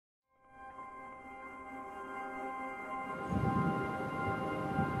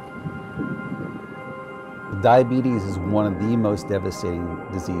Diabetes is one of the most devastating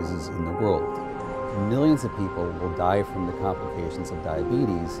diseases in the world. Millions of people will die from the complications of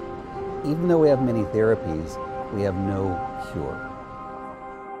diabetes. Even though we have many therapies, we have no cure.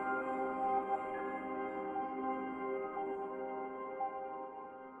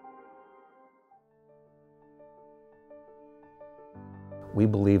 We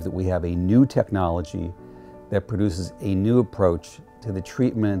believe that we have a new technology that produces a new approach to the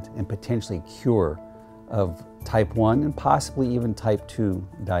treatment and potentially cure of type 1 and possibly even type 2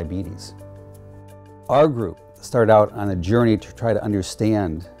 diabetes. Our group started out on a journey to try to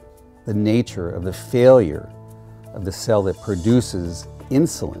understand the nature of the failure of the cell that produces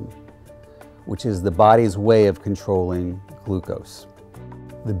insulin, which is the body's way of controlling glucose.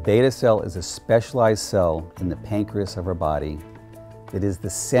 The beta cell is a specialized cell in the pancreas of our body that is the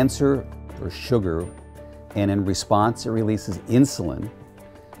sensor for sugar, and in response it releases insulin,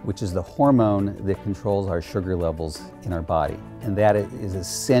 which is the hormone that controls our sugar levels in our body, and that is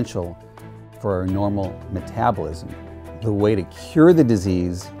essential for our normal metabolism. The way to cure the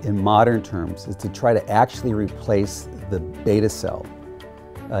disease in modern terms is to try to actually replace the beta cell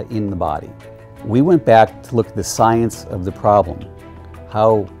in the body. We went back to look at the science of the problem,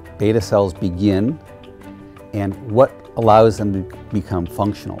 how beta cells begin and what allows them to become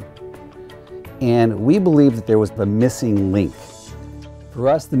functional. And we believe that there was a missing link. For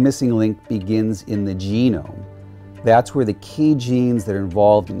us, the missing link begins in the genome. That's where the key genes that are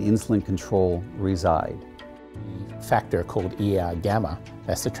involved in insulin control reside. A factor called gamma,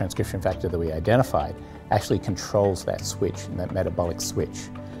 that's the transcription factor that we identified, actually controls that switch, that metabolic switch,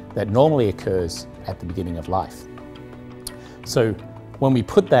 that normally occurs at the beginning of life. So when we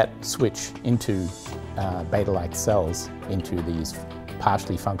put that switch into beta-like cells, into these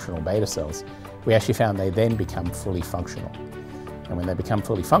partially functional beta cells, we actually found they then become fully functional. And when they become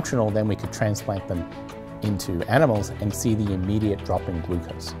fully functional, then we could transplant them into animals and see the immediate drop in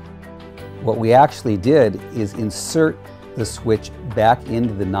glucose. What we actually did is insert the switch back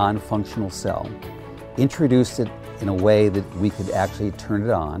into the non-functional cell, introduced it in a way that we could actually turn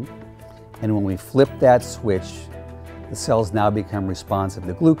it on, and when we flip that switch, the cells now become responsive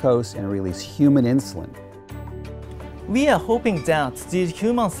to glucose and release human insulin. We are hoping that these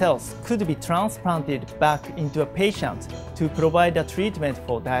human cells could be transplanted back into a patient to provide a treatment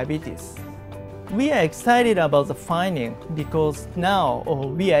for diabetes. We are excited about the finding because now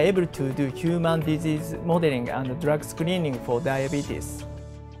we are able to do human disease modeling and drug screening for diabetes.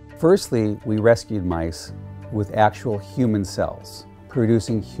 Firstly, we rescued mice with actual human cells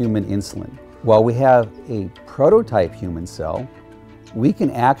producing human insulin. While we have a prototype human cell, we can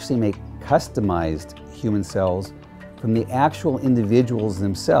actually make customized human cells from the actual individuals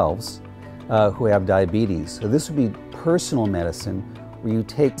themselves who have diabetes. So this would be personal medicine where you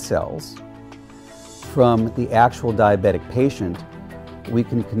take cells from the actual diabetic patient. We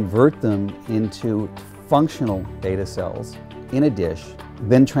can convert them into functional beta cells in a dish,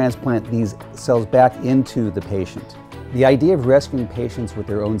 then transplant these cells back into the patient. The idea of rescuing patients with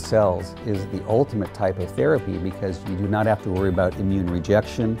their own cells is the ultimate type of therapy because you do not have to worry about immune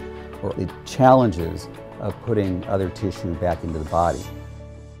rejection or the challenges of putting other tissue back into the body.